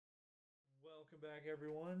Welcome back,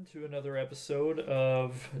 everyone, to another episode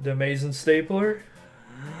of DaAmazingStapler.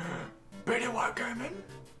 PDY Gaming.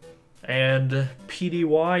 And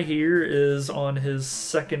PDY here is on his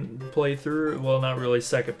second playthrough. Well, not really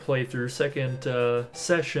second playthrough, second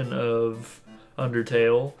session of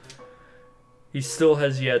Undertale. He still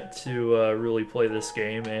has yet to really play this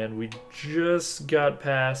game, and we just got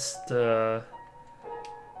past one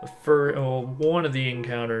of the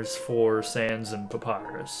encounters for Sans and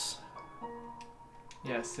Papyrus.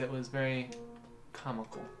 Yes, it was very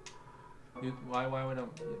comical. Why would I...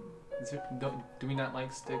 do we not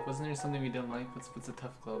like stick? Wasn't there something we didn't like? What's a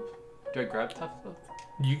tough glove? Do I grab tough glove?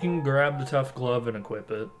 You can grab the tough glove and equip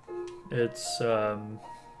it. It's Is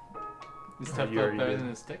tough glove better than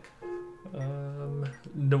a stick?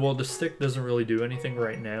 No, well, the stick doesn't really do anything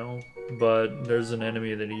right now, but there's an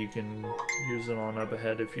enemy that you can use it on up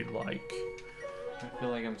ahead if you'd like. I feel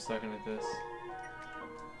like I'm sucking at this.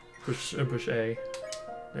 Push A.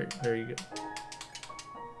 There you go.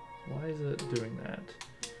 Why is it doing that?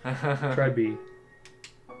 Try B.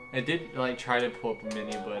 It did like try to pull up a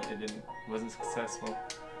menu, but it wasn't successful.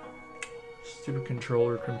 Stupid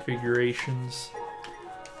controller configurations.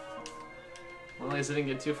 Well, at least I didn't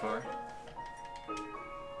get too far.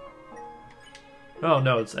 Oh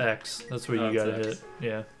no, it's X. That's what you gotta hit.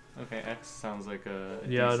 Yeah. Okay, X sounds like a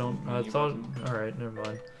yeah, I thought. button. Alright, never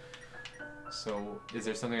mind. So, is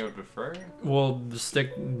there something I would prefer? Well, the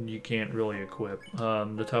stick you can't really equip.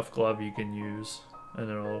 The tough glove you can use, and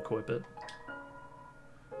then it'll equip it.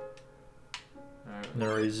 Alright. And it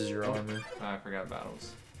raises your armor. Oh, I forgot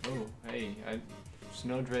battles. Oh, hey,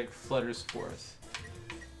 Snowdrake flutters forth.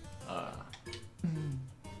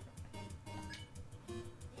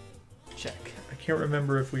 Check. I can't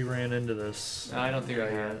remember if we ran into this. No, I don't think I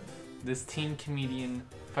guy have. This teen comedian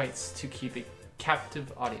fights to keep a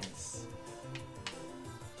captive audience.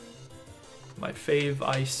 My fave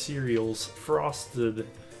ice cereals, frosted.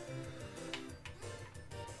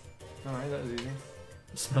 Alright, that was easy.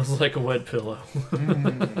 It smells like a wet pillow.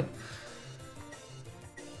 Mm.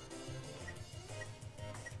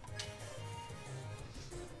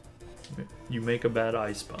 You make a bad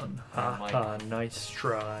ice bun. Ha like ha, nice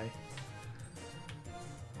try.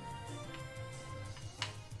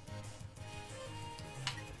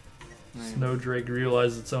 Snowdrake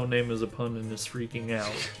realized its own name is a pun and is freaking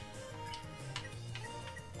out.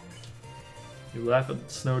 You laugh at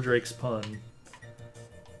Snowdrake's pun.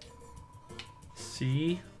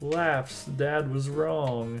 See? Laughs. Dad was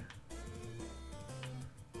wrong.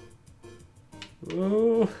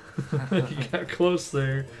 Oh, you got close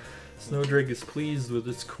there. Snowdrake is pleased with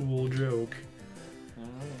its cool joke.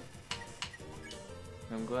 Alright.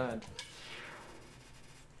 I'm glad.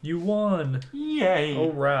 You won! Yay!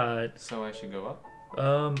 Alright. So I should go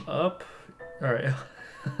up? Up. Alright.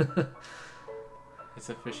 It's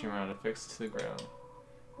a fishing rod affixed to the ground.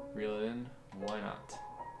 Reel it in, why not?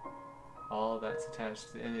 All that's attached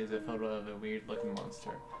to the end is a photo of a weird looking monster.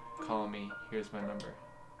 Call me, here's my number.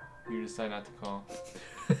 You decide not to call.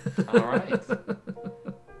 Alright.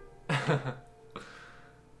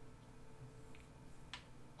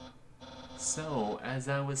 So, as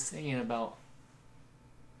I was saying about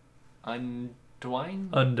Undyne?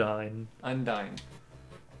 Undyne.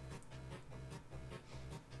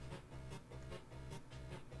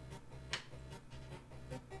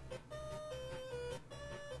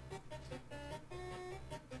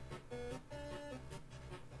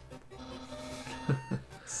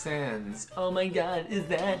 Sans. Oh my god, is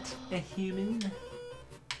that a human?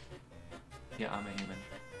 Yeah, I'm a human.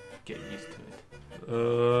 Get used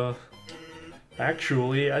to it.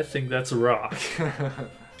 Actually, I think that's a rock.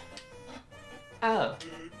 Oh.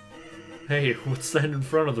 Hey, what's that in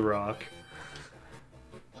front of the rock?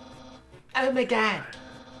 Oh my god.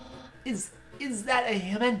 Is that a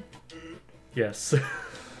human? Yes.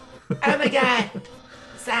 Oh my god!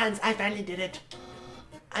 Sans, I finally did it.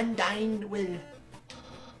 Undyne will...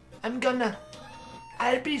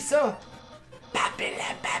 I'll be so... Popular.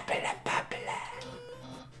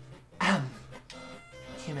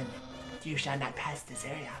 Human, you shall not pass this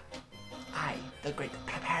area. I, the great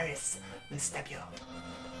Papyrus, will stop you.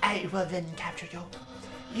 I will then capture you.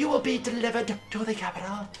 You will be delivered to the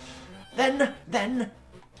capital. Then...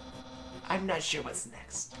 I'm not sure what's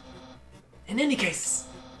next. In any case,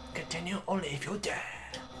 continue only if you dare.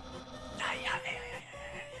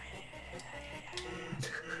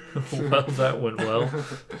 Well, that went well.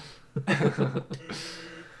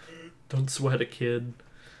 Don't sweat a kid.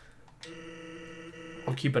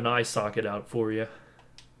 I'll keep an eye socket out for you.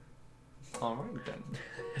 Alright then.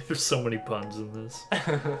 There's so many puns in this.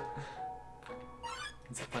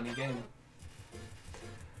 It's a funny game.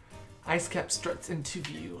 Ice Cap struts into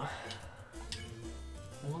view.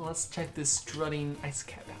 Well, let's check this strutting Ice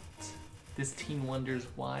Cap out. This teen wonders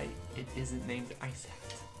why it isn't named Ice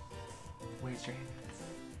Hat. Where's your hat?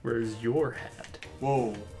 Where's your hat?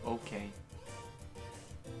 Whoa, okay.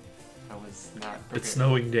 I was not prepared. It's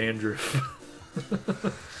snowing dandruff.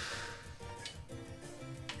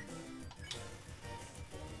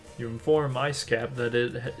 You inform Ice Cap that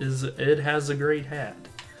it has a great hat.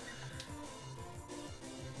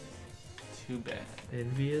 Too bad.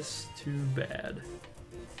 Envious, too bad.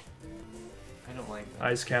 I don't like that.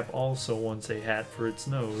 Ice Cap also wants a hat for its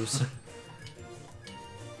nose.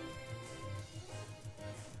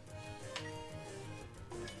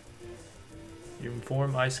 You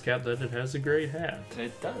inform Ice Cap that it has a great hat.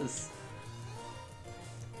 It does.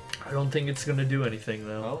 I don't think it's gonna do anything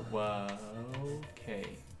though. Oh, okay.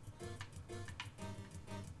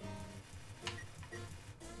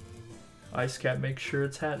 Ice Cap makes sure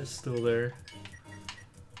its hat is still there.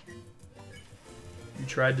 You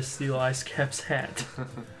tried to steal Ice Cap's hat,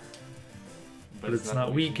 but it's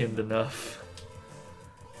not weakened enough.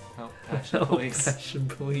 Help, Passion Help, Police. Passion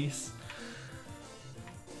Police.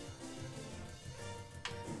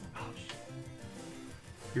 Oh, shit.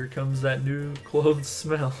 Here comes that new clothes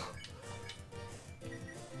smell.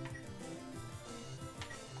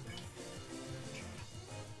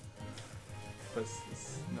 But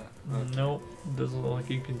it's not. Nope, doesn't look like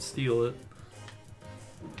you can steal it.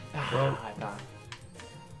 Well, I thought.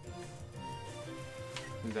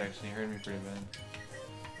 It's actually hurting me pretty bad.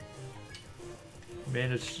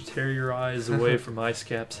 Managed to tear your eyes away from Ice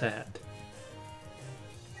Cap's hat.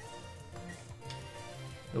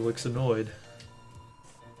 It looks annoyed.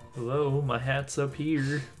 Hello, my hat's up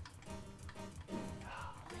here.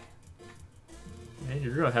 Man,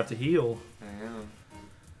 you're gonna have to heal. I am.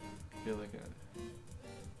 I feel like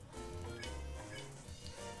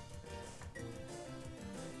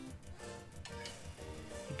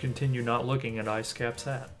You continue not looking at Ice Cap's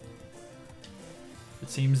hat. It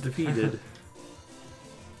seems defeated.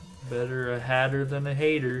 Better a hatter than a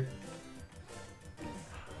hater.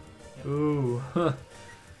 Ooh. for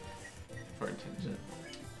attention.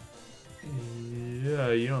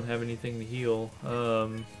 Yeah, you don't have anything to heal.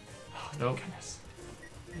 Nope. Goodness.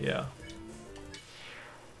 Yeah.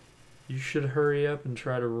 You should hurry up and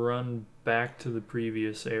try to run back to the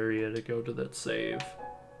previous area to go to that save.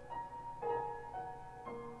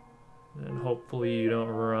 And hopefully you don't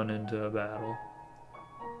run into a battle.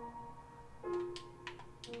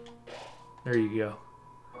 There you go.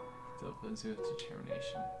 So let's do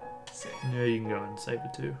determination. Save. Yeah, you can go and save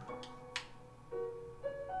it too.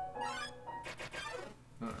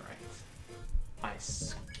 Alright.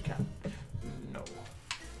 Ice Cap. No.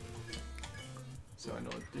 So I know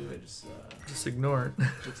what to do. I Just ignore it.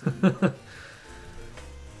 just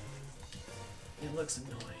it looks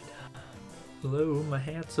annoyed. Hello, my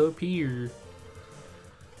hat's up here.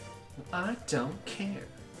 I don't care.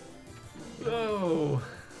 Oh.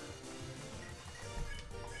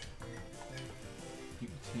 You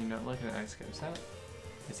continue not looking at Ice Cap's hat.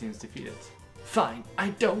 It seems defeated. Fine, I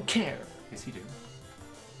don't care. Yes, you do.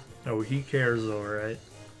 Oh, he cares, alright.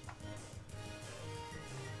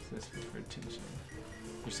 So this is for attention.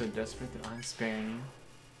 You're so desperate that I'm sparing you.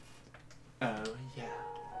 Oh, yeah.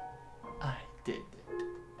 I did it.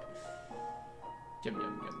 Yum, yum,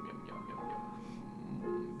 yum, yum, yum, yum,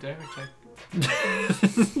 yum. Did I ever check?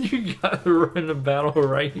 You got to run a battle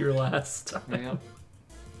right here last time. Yep.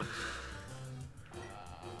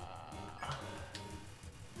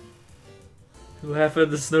 You laugh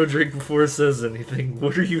at the snowdrake before it says anything.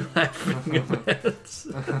 What are you laughing at?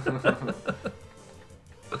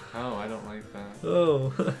 Oh, I don't like that.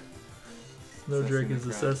 Oh. Snowdrake Assessing is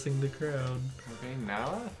the crowd. assessing the crowd. Okay,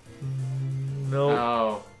 now? No.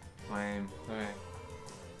 Oh, lame. Okay.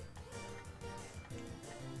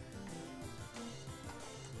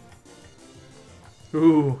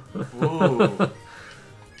 Ooh. Whoa.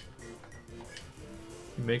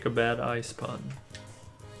 You make a bad ice pun.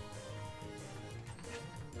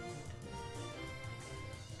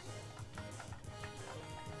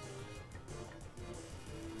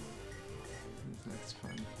 That's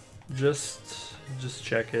fun. Just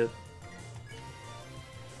check it.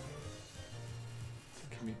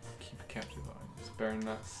 Can we keep a captive on? It's better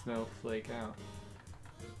not snowflake out.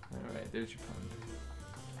 Alright, there's your pun.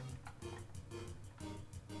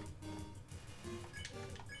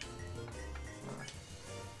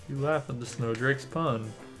 You laugh at the snowdrake's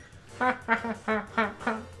pun.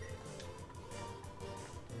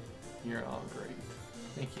 You're all great.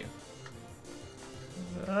 Thank you.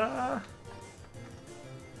 Ah.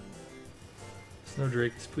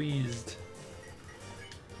 Snowdrake is pleased.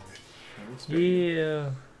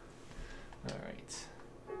 Yeah. Alright.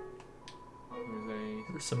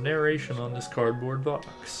 There's some narration on this cardboard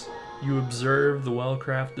box. You observe the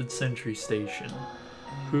well-crafted sentry station.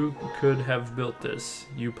 Who could have built this?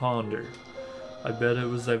 You ponder. I bet it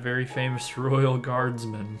was that very famous royal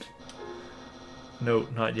guardsman. No,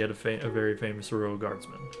 not yet a very famous royal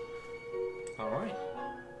guardsman. Alright.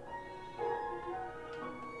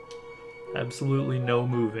 Absolutely no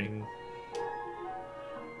moving.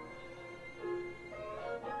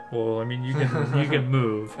 Well, I mean, you can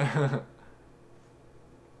move.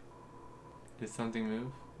 Did something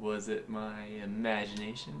move? Was it my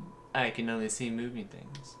imagination? I can only see moving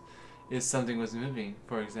things. If something was moving,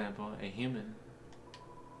 for example, a human,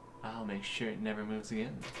 I'll make sure it never moves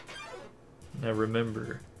again. Now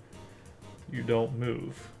remember, you don't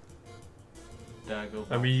move. Did I go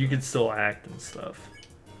I mean, you can still act and stuff.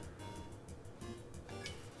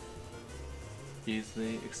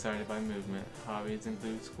 Easily excited by movement. Hobbies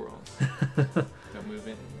include squirrels. Don't move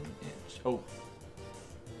it an inch. Oh.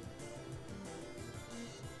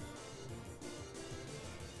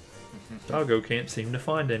 Doggo can't seem to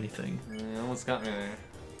find anything. You almost got me there.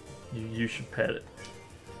 You should pet it.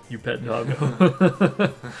 You pet Doggo.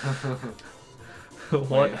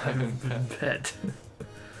 What? Wait, I've been pet.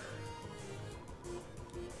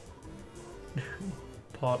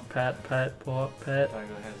 Pot, pat, pat, pot, pet.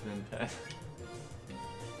 Doggo has been pet.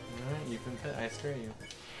 Alright, you've been pet. I swear you.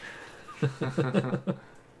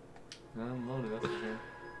 I'm loaded, that's for sure.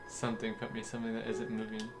 Something put me something that isn't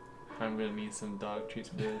moving. I'm gonna need some dog treats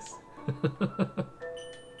for this.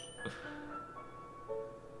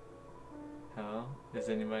 Hello? Is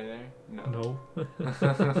anybody there? No.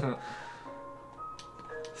 No.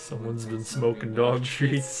 Someone's been smoking dog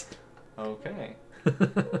treats. Okay.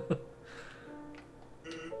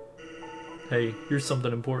 Hey, here's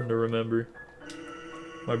something important to remember.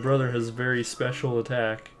 My brother has a very special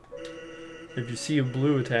attack. If you see a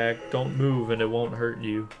blue attack, don't move and it won't hurt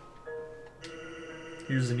you.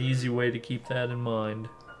 Here's an easy way to keep that in mind.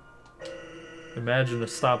 Imagine a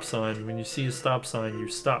stop sign. When you see a stop sign, you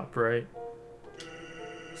stop, right?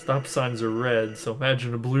 Stop signs are red, so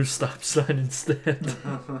imagine a blue stop sign instead.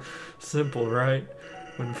 Simple, right?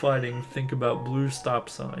 When fighting, think about blue stop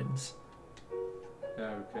signs.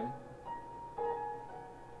 Yeah, okay.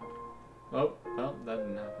 Oh, well, that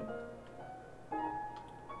didn't happen.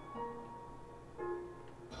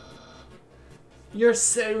 You're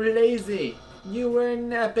so lazy! You were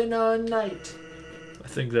napping all night! I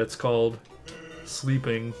think that's called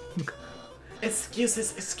sleeping.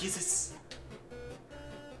 Excuses, excuses.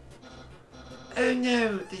 Oh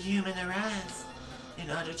no, the human arrives. In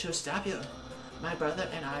order to stop you, my brother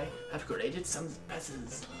and I have created some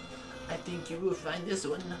puzzles. I think you will find this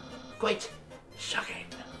one quite shocking.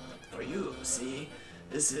 For you, see,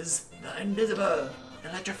 this is the invisible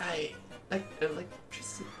electricity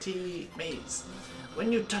maze.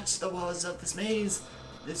 When you touch the walls of this maze,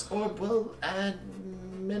 this orb will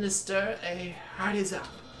administer a hearty zap.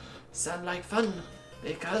 Sound like fun,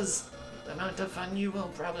 because the amount of fun you will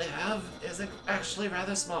probably have is actually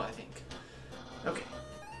rather small, I think. Okay,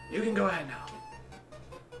 you can go ahead now.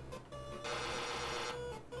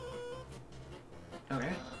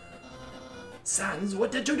 Okay. Sans,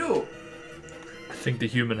 what did you do? I think the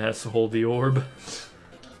human has to hold the orb.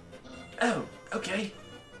 Oh, okay.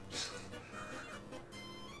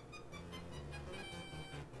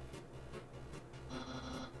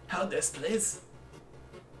 Hold this, please.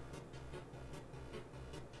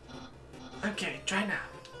 Okay, try now.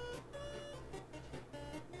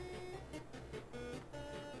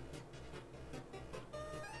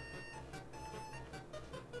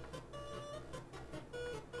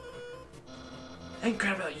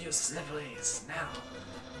 Incredible, you slipperies. Now,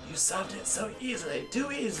 you solved it so easily,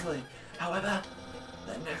 too easily. However,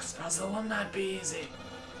 the next puzzle will not be easy.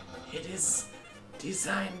 It is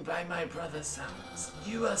designed by my brother Sans.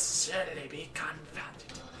 You will surely be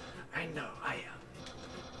confounded. I know I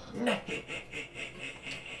am.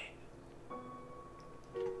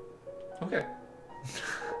 Okay.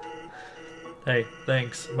 Hey,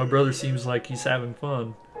 thanks. My brother seems like he's having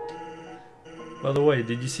fun. By the way,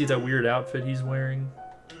 did you see that weird outfit he's wearing?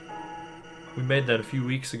 We made that a few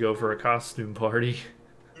weeks ago for a costume party.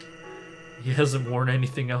 He hasn't worn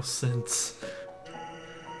anything else since.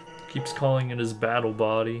 Keeps calling it his battle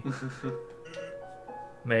body.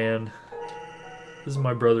 Man, this is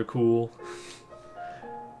my brother cool.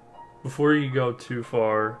 Before you go too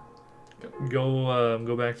far,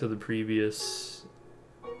 go back to the previous.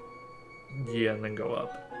 Yeah, and then go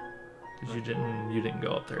up. 'Cause you didn't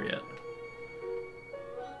go up there yet.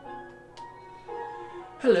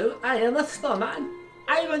 Hello, I am a snowman.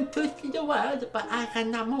 I want to see the world, but I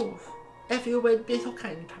cannot move. If you would be so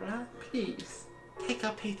kind, Traveler, please take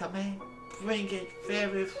a piece of me. Bring it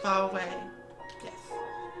very far away. Yes.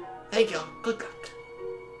 Thank you. Good luck.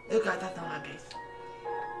 You got that one piece.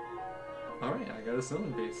 Alright, I got a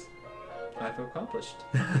snowman piece. I feel accomplished.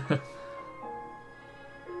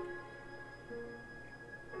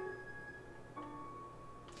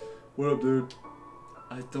 What up, dude?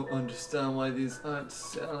 I don't understand why these aren't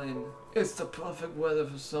selling. It's the perfect weather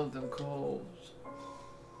for something cold.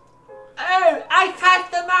 Oh, I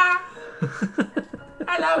customer!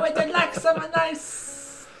 Hello, would you like some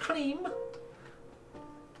nice cream?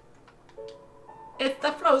 It's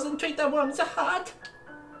the frozen treat that warms your heart.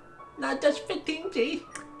 Not just 15G.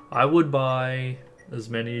 I would buy as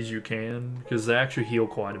many as you can, because they actually heal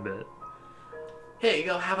quite a bit. Here you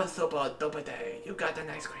go, have a super duper day. You got an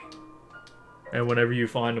ice cream. And whenever you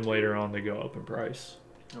find them later on, they go up in price.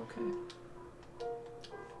 Okay.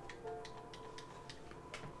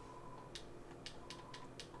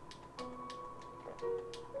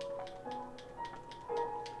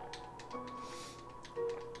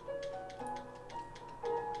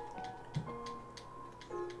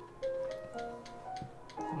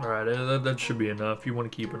 Alright, that should be enough. You want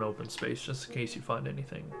to keep an open space just in case you find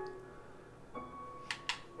anything.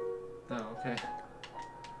 Oh, okay.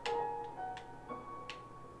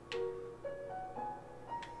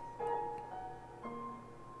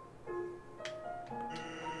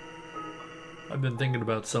 I've been thinking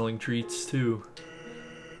about selling treats too.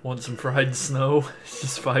 Want some fried snow? It's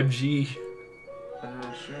just 5G.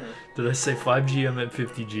 Sure. Did I say 5G? I meant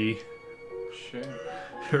 50G. Sure.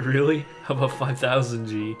 Really? How about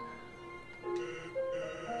 5000G?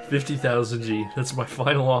 50,000G. That's my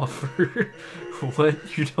final offer.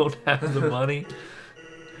 What? You don't have the money?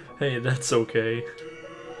 Hey, that's okay.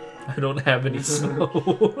 I don't have any snow.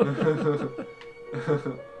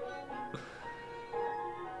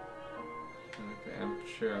 Okay, I'm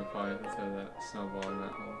sure I'll probably have to throw that snowball in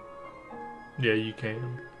that hole. Yeah, you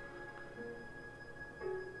can.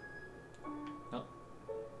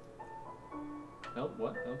 Oh,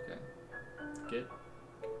 what? Okay. Get.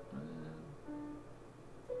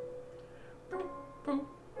 Boop, boop,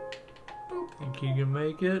 Think you can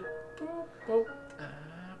make it? boop, boop.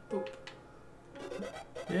 Boop.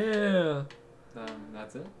 Yeah.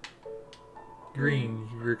 That's it? Green,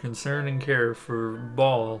 your concern and care for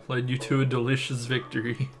Ball led you to a delicious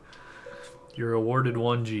victory. You're awarded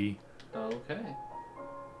 1G. Okay.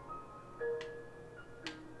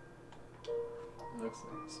 Looks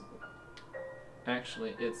like so.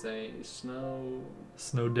 Actually, it's a snow.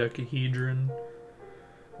 Snowdecahedron.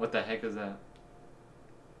 What the heck is that?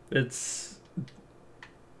 It's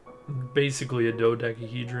basically a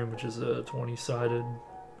dodecahedron, which is a 20-sided.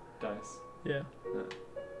 Dice. Yeah.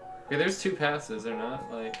 Okay, there's two passes. They're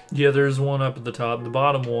not like. Yeah, there's one up at the top. The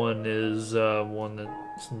bottom one is one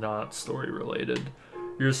that's not story related.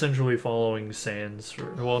 You're essentially following Sans.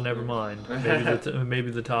 Well, never mind. Maybe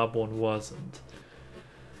the top one wasn't.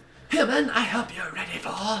 Human, I hope you're ready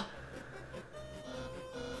for...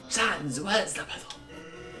 Sans, where's the puzzle?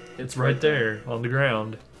 It's right there on the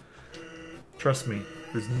ground. Trust me,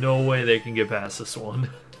 there's no way they can get past this one.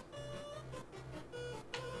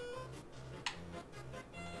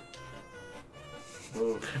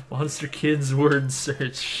 Whoa. Monster Kids word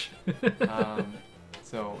search.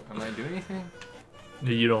 So am I doing anything?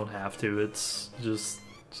 You don't have to. It's just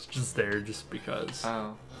there just because.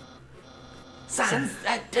 Oh. Sans,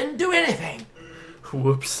 that didn't do anything.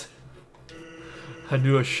 Whoops. I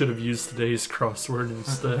knew I should have used today's crossword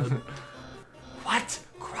instead. What?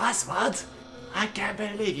 Crossword? I can't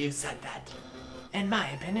believe you said that. In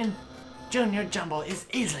my opinion, Junior Jumbo is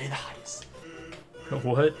easily the hardest.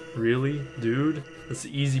 What? Really? Dude? That's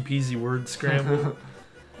the easy peasy word scramble?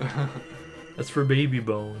 That's for baby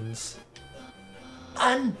bones.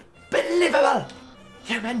 Unbelievable!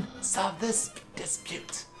 Human, solve this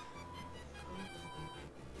dispute.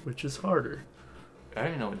 Which is harder? I don't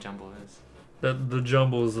even know what jumble is. The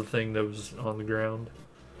jumble is the thing that was on the ground.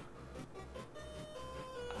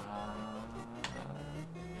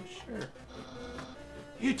 Sure.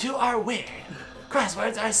 You two are weird.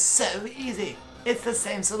 Crosswords are so easy. It's the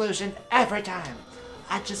same solution every time.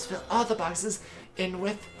 I just fill all the boxes in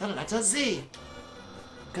with the letter Z.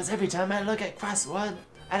 Because every time I look at a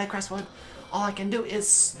crossword, all I can do is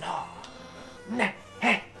snore. Nah,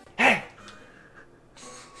 heh, heh.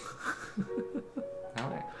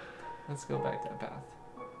 Alright. Let's go back to that path.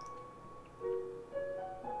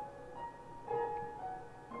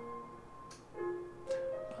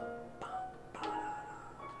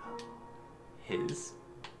 His.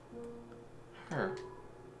 Her.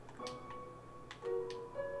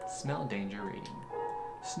 Smell danger rating.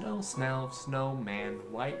 Snow smell, snowman,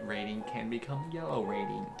 white rating can become yellow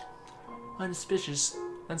rating. Unsuspicious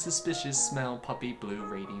smell, puppy, blue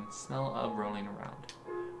rating. Smell of rolling around.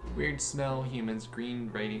 Weird smell, humans,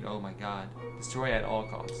 green rating. Oh my god. Destroy at all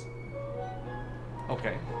costs.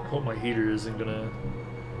 Okay. I hope my heater isn't gonna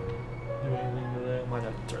do anything to that. Might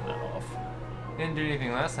have to turn that off. Didn't do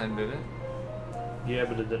anything last time, did it? Yeah,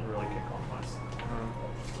 but it didn't really kick on last time.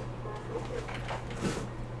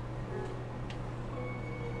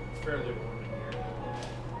 It's fairly warm in here.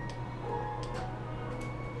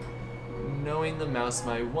 Knowing the mouse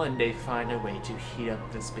might one day find a way to heat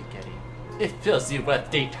up the spaghetti. It fills you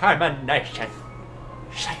with determination.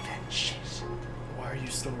 Shake and shit. Why are you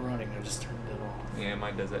still running? I just turned it off. Yeah,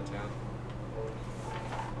 mine does that too.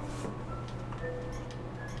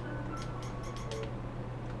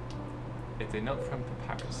 It's a note from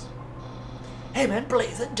Papyrus. Hey man,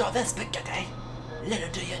 please enjoy the spaghetti. Little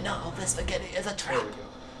do you know, the spaghetti is a trap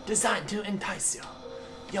designed to entice you.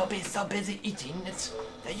 You'll be so busy eating it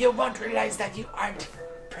that you won't realize that you aren't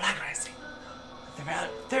progressing.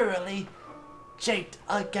 Thoroughly shaped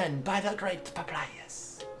again by the great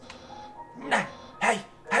Papyrus. Nah, hey,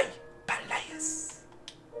 Papyrus.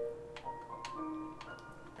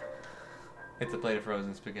 It's a plate of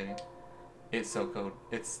frozen spaghetti. It's so cold.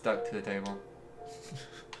 It's stuck to the table.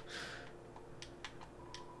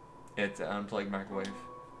 It's an unplugged microwave.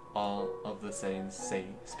 All of the settings say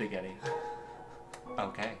spaghetti.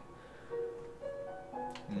 Okay.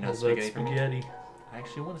 No How's spaghetti that for me. spaghetti? I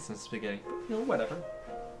actually wanted some spaghetti, but you know, whatever.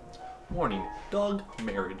 Warning, dog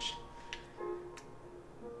marriage.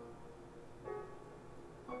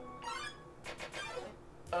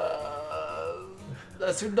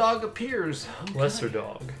 Lesser dog appears. Okay. Lesser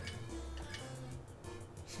dog.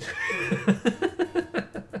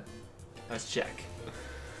 Let's check.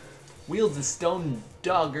 Wields a stone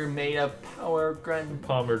dagger made of Pomegranate.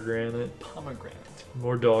 pomegranate.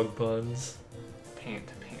 More dog puns. Pant.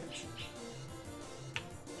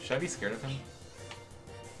 Should I be scared of him?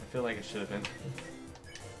 I feel like it should have been.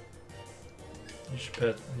 You should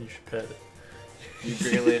pet it. You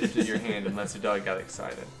barely lifted your hand unless the dog got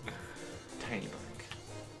excited. Tiny break.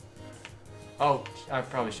 Oh, I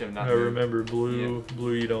probably should have not I moved. remember blue. Yeah.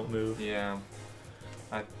 Blue, you don't move. Yeah.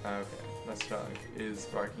 Okay. Lesser dog is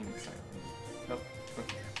barking silently. Oh,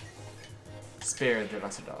 okay. Spare the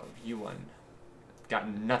lesser dog. You won. Got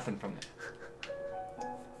nothing from it.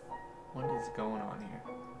 What is going on here?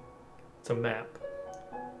 It's a map.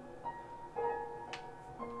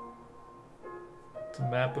 It's a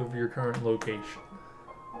map of your current location.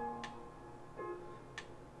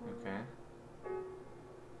 Okay.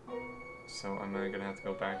 So am I gonna have to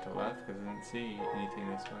go back to the left because I didn't see anything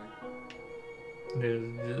this way?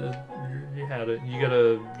 You had it. You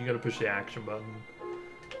gotta push the action button.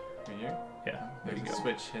 Right here? Yeah, there There's you a go.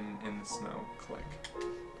 switch in the snow. Click.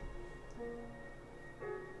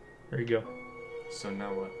 There you go. So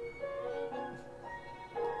now what?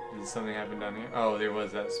 Did something happen down here? Oh, there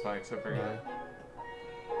was that spike, so I forgot. Yeah.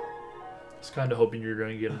 I was kind of hoping you were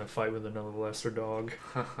going to get in a fight with another lesser dog.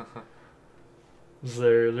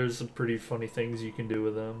 There's some pretty funny things you can do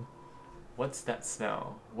with them. What's that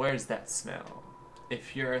smell? Where's that smell?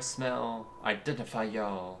 If you're a smell, identify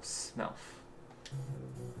your smell.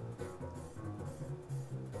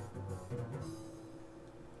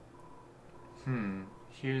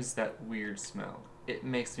 Here's that weird smell. It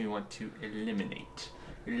makes me want to eliminate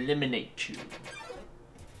you.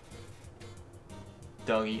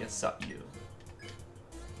 Doggy assault you.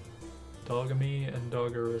 Dogamy and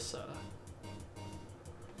Doggerissa.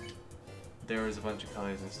 There was a bunch of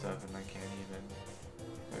colors and stuff and I can't even...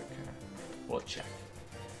 Okay. We'll check.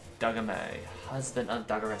 Dogame, husband of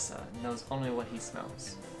Doggerissa, knows only what he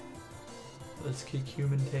smells. Let's kick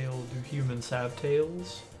human tail. Do humans have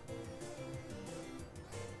tails?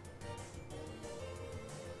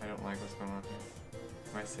 I don't like what's going on here.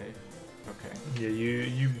 Am I safe? Okay. Yeah,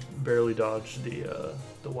 you barely dodged the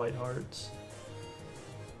white hearts.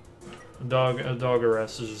 A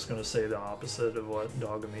Doggeress is just gonna say the opposite of what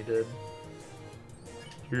Dogamy did.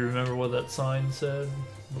 Do you remember what that sign said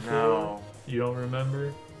before? No. You don't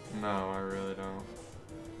remember? No, I really don't.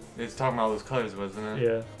 It's talking about all those colors, wasn't it?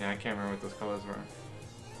 Yeah. Yeah, I can't remember what those colors were.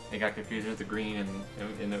 It got confused with the green and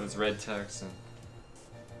it was red text and...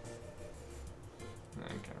 I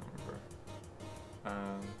can't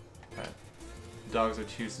remember. Okay. Dogs are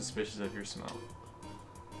too suspicious of your smell.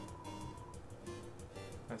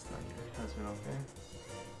 That's not your husband,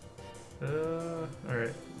 okay?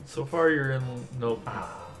 Alright. So far you're in... Nope.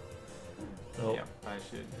 Nope. Yeah, I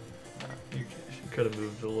should... You could have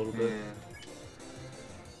moved a little bit. Yeah.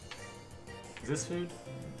 Is this food?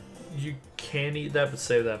 You can eat that, but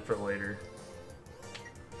save that for later.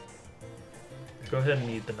 Go ahead and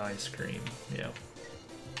eat the ice cream. Yeah.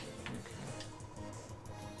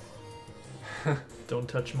 Okay. Don't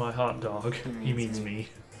touch my hot dog. He means me.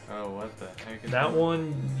 Oh, what the heck? Is That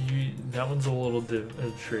one, that one's a little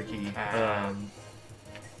tricky. Ah.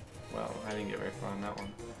 Well, I didn't get very far on that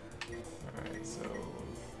one. Alright, so...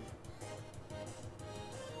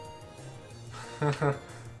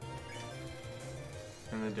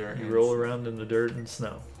 in the dirt. You roll around in the dirt and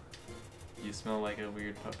snow. You smell like a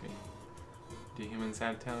weird puppy. Do humans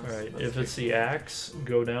have tails? Alright, Let's if it's the axe,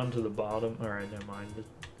 go down to the bottom. Alright, never mind.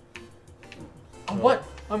 Oh, what?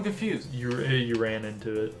 I'm confused. You ran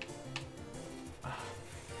into it.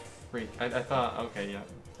 Freak. I thought, okay, yeah.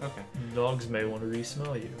 Okay. Dogs may want to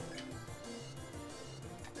re-smell you.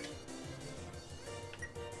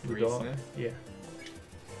 The dog, Re-sniff? yeah.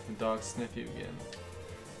 The dogs sniff you again.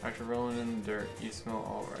 After rolling in the dirt, you smell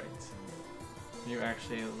alright. You're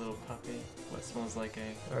actually a little puppy. What smells like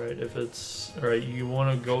a... Alright, if it's... Alright, you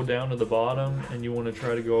want to go down to the bottom, and you want to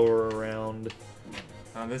try to go around...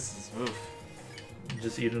 Oh, this is... Oof.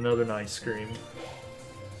 Just eat another ice cream.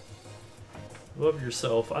 Love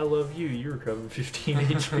yourself. I love you. You recovered 15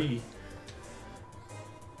 HP.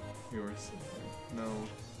 Yours. No.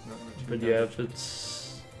 Not much. But yeah, if it's...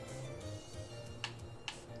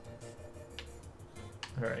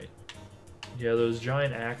 Alright. Yeah, those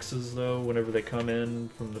giant axes, though, whenever they come in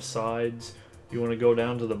from the sides, you want to go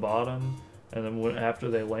down to the bottom, and then after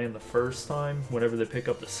they land the first time, whenever they pick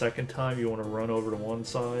up the second time, you want to run over to one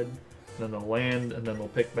side, then they'll land, and then they'll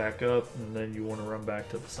pick back up, and then you want to run back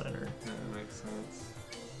to the center. Yeah, that makes sense.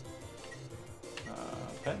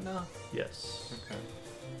 Pet now? Yes. Okay.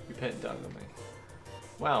 You pet dog on me.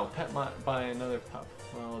 Wow, pet by another pup.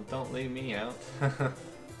 Well, don't leave me out.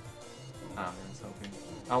 Ah, man, it's hoping.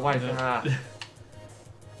 Oh, why not?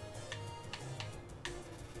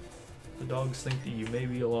 The dogs think that you may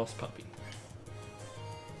be a lost puppy.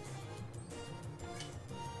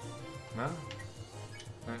 No?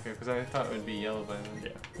 Okay, because I thought it would be yellow by then.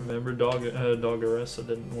 Yeah. Remember, Doggeressa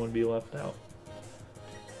didn't want to be left out.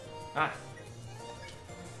 Ah!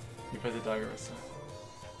 You pet the Doggeressa.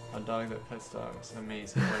 A dog that pets dogs.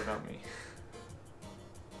 Amazing. What about me?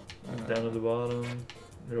 Down to the bottom,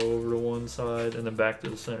 go over to one side, and then back to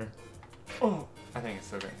the center. Oh! I think it's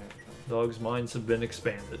still right here. Dogs' minds have been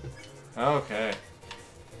expanded. Okay.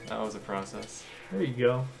 That was a process. There you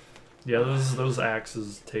go. Yeah, those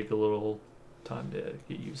axes take a little time to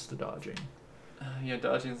get used to dodging. Yeah,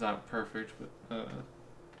 dodging's not perfect, but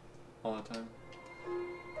all the time.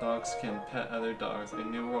 Dogs can pet other dogs. A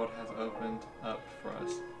new world has opened up for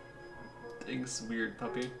us. Thanks, weird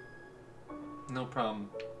puppy. No problem.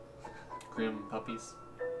 Grim puppies.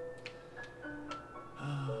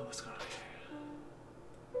 Oh, what's going on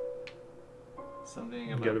here? Something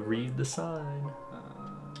You about... gotta read the sign.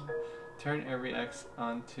 Turn every X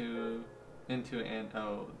into an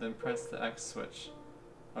O, then press the X switch.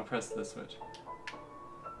 Oh, press the switch.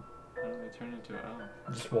 How do I turn into an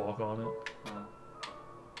O? Just walk on it. Oh.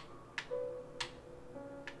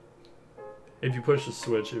 If you push the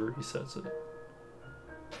switch, it resets it.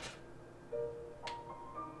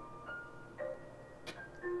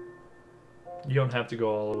 You don't have to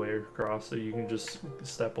go all the way across, so you can just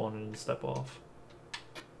step on and step off.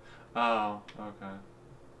 Oh, okay.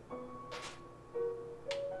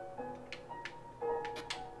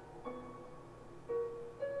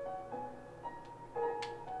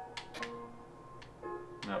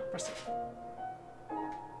 No, press it.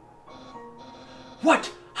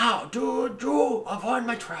 What? How do you avoid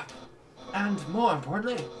my trap? And more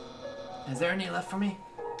importantly, is there any left for me?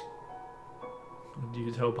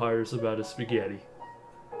 You tell Pyrus about his spaghetti.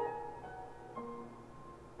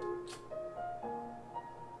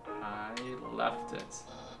 I left it.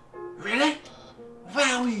 Really?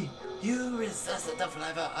 Wowie! You resisted the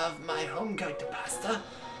flavor of my home-cooked pasta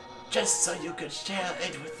just so you could share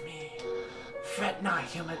it with me. Fret not,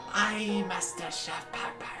 human. I, Master Chef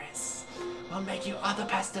Paris, will make you all the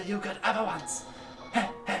pasta you could ever want.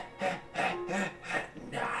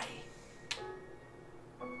 Nah.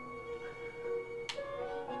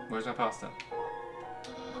 Where's my pasta?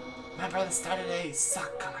 My brother started a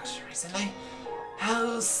sock collection recently.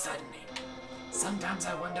 How suddenly. Sometimes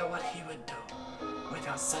I wonder what he would do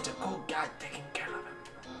without such a cool guy taking care of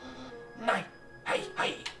him. Night. Hey,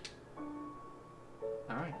 hey.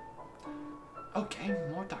 Alright. Okay,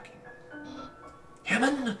 more talking.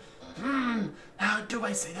 Human? How do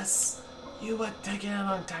I say this? You were taking a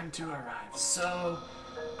long time to arrive, so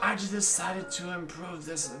I just decided to improve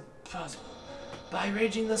this puzzle by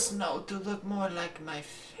arranging the snow to look more like my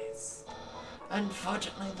face.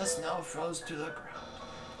 Unfortunately, the snow froze to the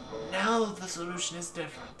ground. Now the solution is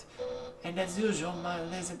different. And as usual, my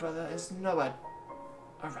lazy brother is nowhere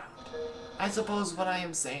around. I suppose what I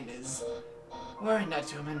am saying is, worry not,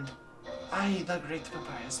 human. I, the great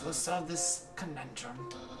Papyrus, will solve this conundrum.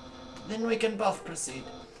 Then we can both proceed.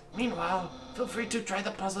 Meanwhile, feel free to try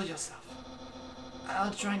the puzzle yourself.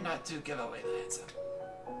 I'll try not to give away the answer.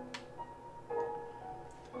 Oh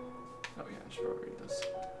yeah, I should probably read this.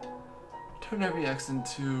 Turn every X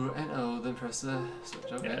into an O, then press the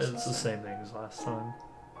switch. Okay, Yeah, so it's the same thing as last time.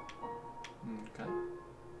 Okay.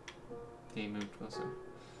 He moved closer.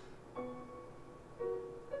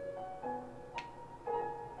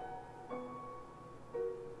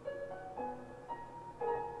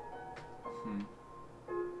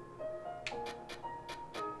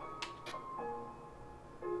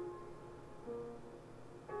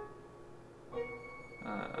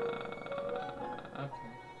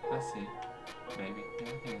 Okay. I see. Maybe. Yeah, I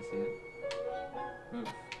think I see it. Move.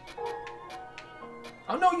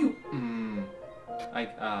 Oh no, you!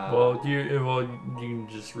 Well, you can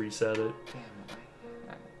just reset it. Damn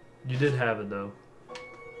it. You did have it though.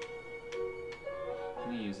 Let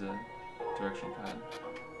me use a directional pad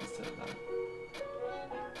instead of that.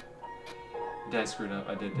 Did I screwed up?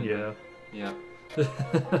 I did, didn't Yeah. I? Yep.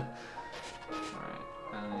 Alright.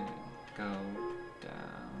 Go down.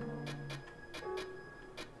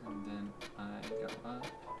 And then I go up.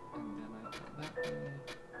 And then I go that way.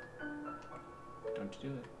 Don't you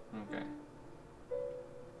do it? Okay.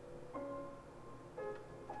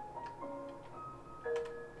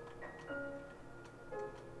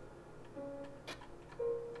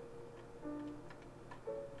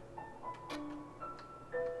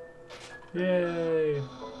 Yay!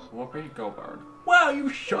 Whoopee go bird. Well, you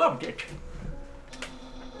shoved it.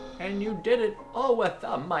 And you did it all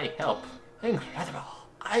without my help. Incredible.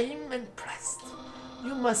 I'm impressed.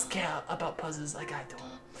 You must care about puzzles like I do.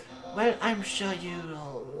 Well, I'm sure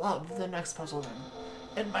you'll love the next puzzle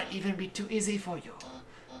then. It might even be too easy for you.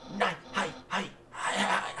 Nine, hi.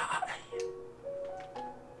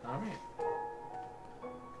 Alright.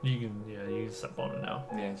 You can step on it now.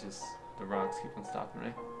 Yeah, it's just the rocks keep on stopping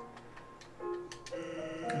me.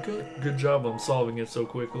 Good job on solving it so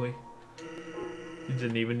quickly. You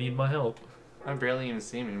didn't even need my help, I barely even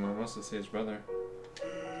see him anymore. I must have seen his brother.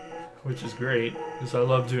 which is great because I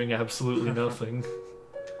love doing absolutely nothing.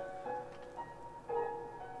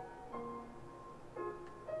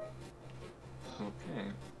 Okay.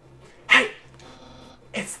 Hey!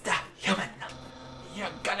 It's the human. You're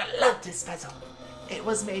gonna love this puzzle. It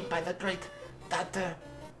was made by the great Dr.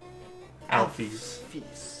 Alphys.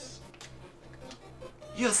 Alphys.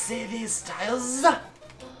 You see these tiles?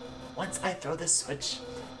 Once I throw this switch,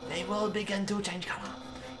 they will begin to change color.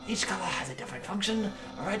 Each color has a different function.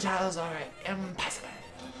 Red tiles are impassable.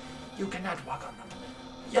 You cannot walk on them.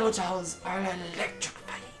 Yellow tiles are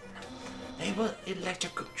electrifying. They will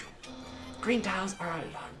electrocute you. Green tiles are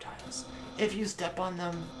alarm tiles. If you step on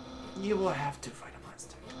them, you will have to fight a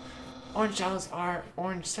monster. Orange tiles are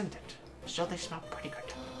orange scented, so they smell pretty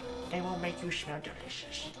good. They will make you smell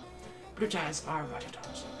delicious. Blue tiles are water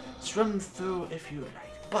tiles. Swim through if you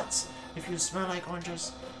like, but if you smell like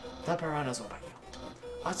oranges, the piranhas will bite you.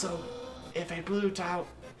 Also, if a blue tile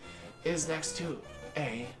is next to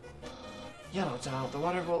a yellow tile, the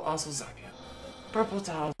water will also zap you. Purple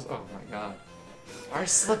tiles Oh my god. are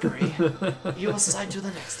slippery. You will slide to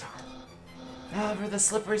the next tile. However, the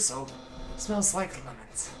slippery soap smells like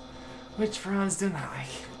lemons, which piranhas do not like.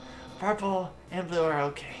 Purple and blue are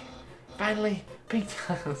okay. Finally, pink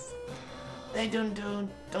tiles. They don't do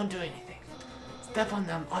anything. Step on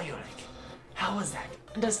them all you like. How was that?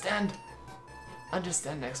 Understand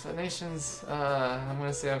explanations? I'm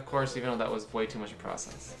gonna say of course, even though that was way too much to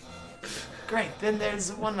process. Great, then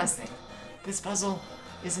there's one last thing. This puzzle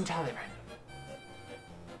is entirely random.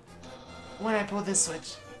 When I pull this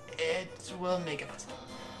switch, it will make a puzzle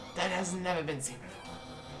that has never been seen before.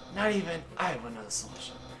 Not even I will know the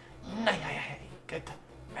solution. Get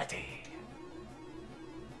ready.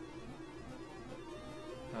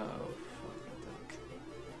 Oh, fucking duck.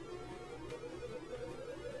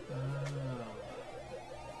 Oh.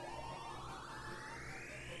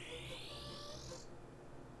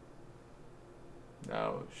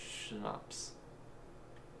 No, schnapps.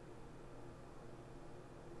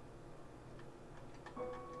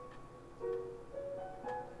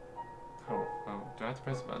 Oh, do I have to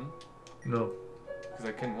press a button? No, Because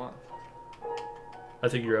I couldn't walk. I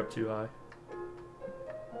think you're up too high.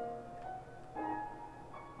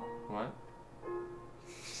 What?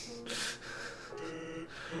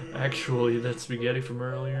 Actually, that spaghetti from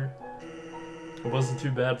earlier, it wasn't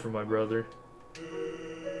too bad for my brother.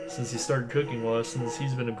 since he started cooking lessons,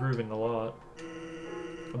 he's been improving a lot.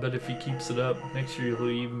 I bet if he keeps it up, next year he'll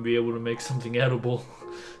even be able to make something edible.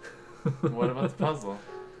 What about the puzzle?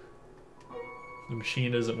 The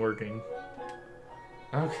machine isn't working.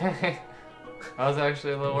 Okay. I was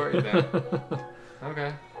actually a little worried then.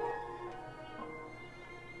 Okay.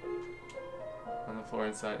 On the floor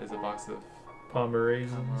inside is a box of Palmer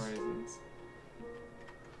raisins. Palmer raisins.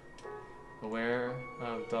 Aware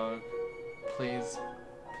of dog. Please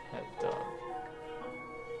pet dog.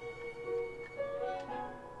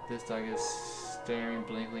 This dog is staring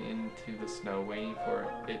blankly into the snow, waiting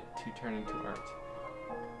for it to turn into art.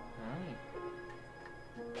 Alright.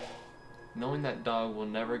 Knowing that dog will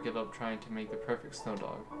never give up trying to make the perfect snow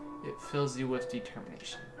dog, it fills you with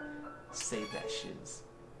determination. Save that shiz.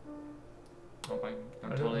 Oh,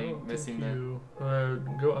 I'm totally missing the...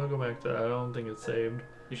 I'll go back to that. I don't think it's saved.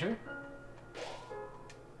 You sure?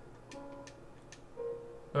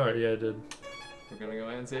 Alright, yeah, I did. We're gonna go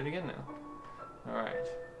ahead and save it again now. Alright.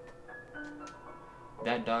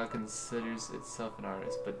 That dog considers itself an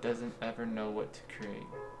artist, but doesn't ever know what to create.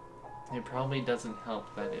 It probably doesn't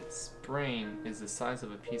help that its brain is the size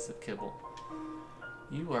of a piece of kibble.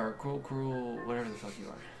 You are cruel, whatever the fuck you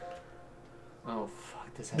are. Oh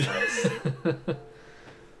fuck, this has ice.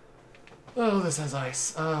 Oh, this has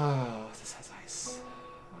ice. Oh, this has ice.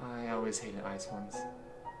 I always hated ice ones.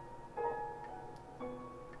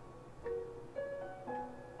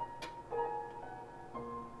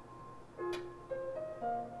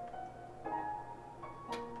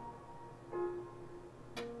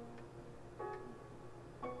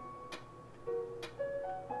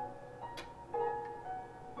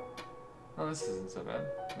 Oh, this isn't so bad.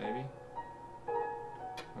 Maybe.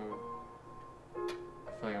 Oh. I feel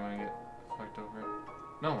like I'm gonna get fucked over.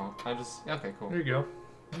 No, well, I just... Okay, cool. There you go.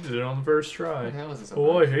 You did it on the first try. Okay, that wasn't so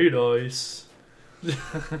Oh, bad. I hate ice.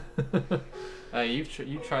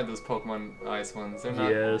 You've tried those Pokemon Ice ones. They're not.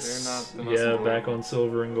 Yes. They're not the most. Yeah, important. back on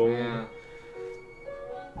Silver and Gold. Yeah.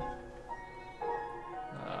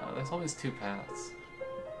 There's always two paths.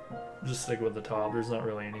 Just stick with the top. There's not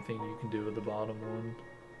really anything you can do with the bottom one.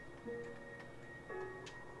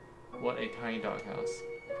 What a tiny doghouse.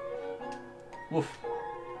 Woof.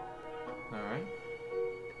 All right.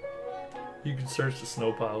 You can search the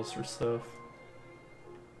snow piles for stuff.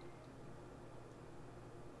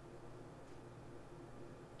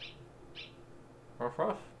 Ruff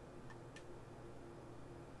ruff.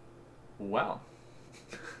 Wow.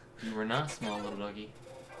 You were not small, little doggy.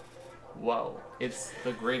 Whoa. It's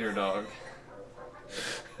the greater dog.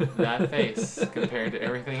 That face compared to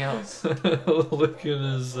everything else. Look at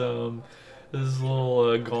his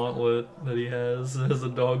little gauntlet that he has. It has a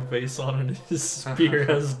dog face on it. And his spear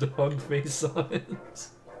has dog face on it.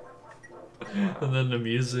 Wow. And then the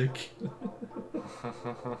music.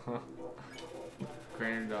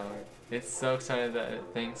 Greater dog. It's so excited that it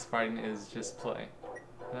thinks fighting is just play.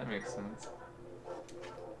 That makes sense.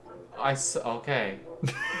 Okay.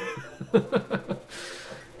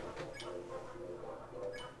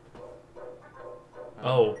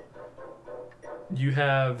 Oh. You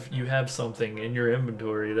have something in your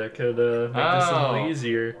inventory that could make this a little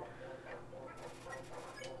easier.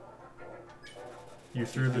 You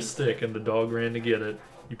threw the stick and the dog ran to get it.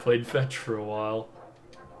 You played fetch for a while.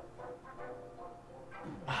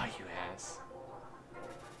 Oh, you ass.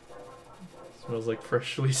 Smells like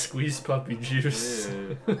freshly squeezed puppy juice.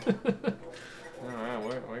 Alright,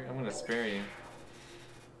 I'm gonna spare you.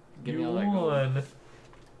 Give me You all that gold. won.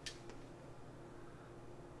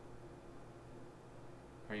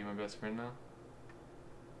 Are you my best friend now?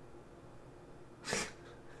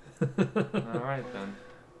 Alright then.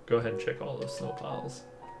 Go ahead and check all those snow piles.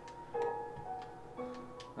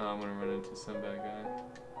 Oh, I'm gonna run into some bad guy.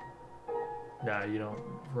 Nah, you don't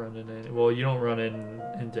run into any. Well, you don't run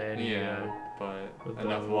into any. Yeah, but with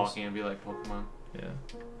enough those. walking and be like Pokemon. Yeah.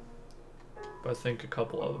 But I think a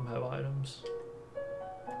couple of them have items.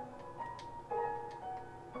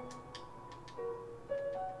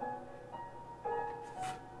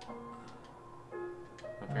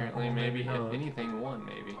 Apparently, Oh, maybe maybe not. if anything, one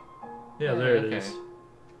maybe. Yeah, there it okay. is.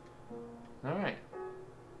 Alright.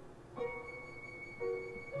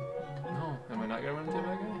 No, am I not gonna run into a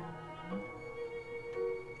bad guy?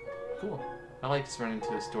 Cool. I like just running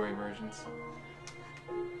into the story versions.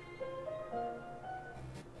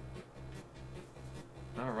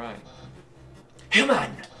 Alright.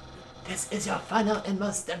 Human! This is your final and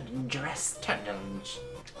most dangerous challenge.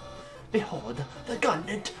 Behold the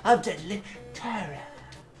gauntlet of deadly terror.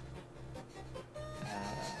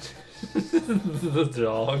 The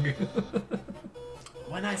dog.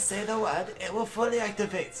 When I say the word, it will fully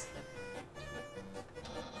activate.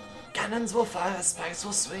 Cannons will fire, spikes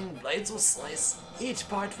will swing, blades will slice. Each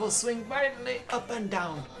part will swing violently up and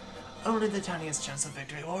down. Only the tiniest chance of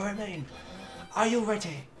victory will remain. Are you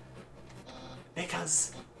ready?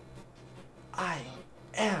 Because I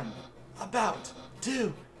am about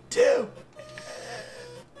to do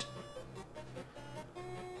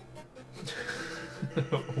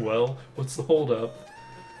Well, what's the holdup?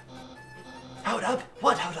 Hold up?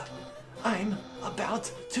 What hold up? I'm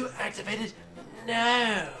about to activate it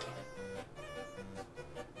now.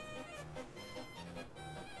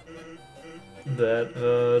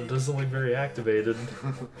 That doesn't look very activated.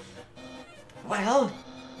 Well,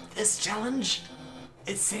 this challenge,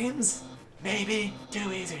 it seems, maybe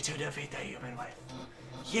too easy to defeat the human with.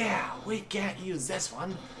 Yeah, we can't use this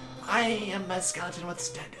one. I am a skeleton with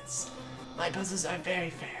standards. My puzzles are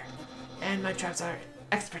very fair, and my traps are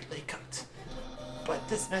expertly cooked. But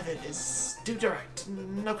this method is too direct,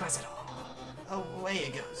 no cross at all. Away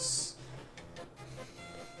it goes.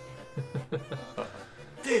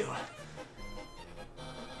 Phew.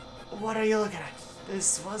 What are you looking at?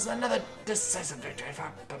 This was another decisive victory for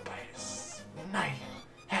Papyrus. Nay.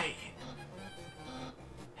 Hey.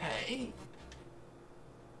 Hey.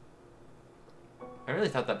 I really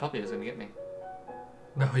thought that puppy was gonna get me.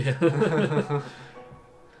 Oh, yeah.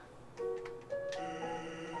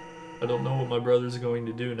 I don't know what my brother's going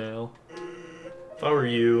to do now. If I were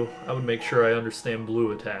you, I would make sure I understand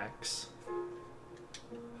blue attacks.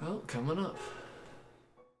 Well, coming up.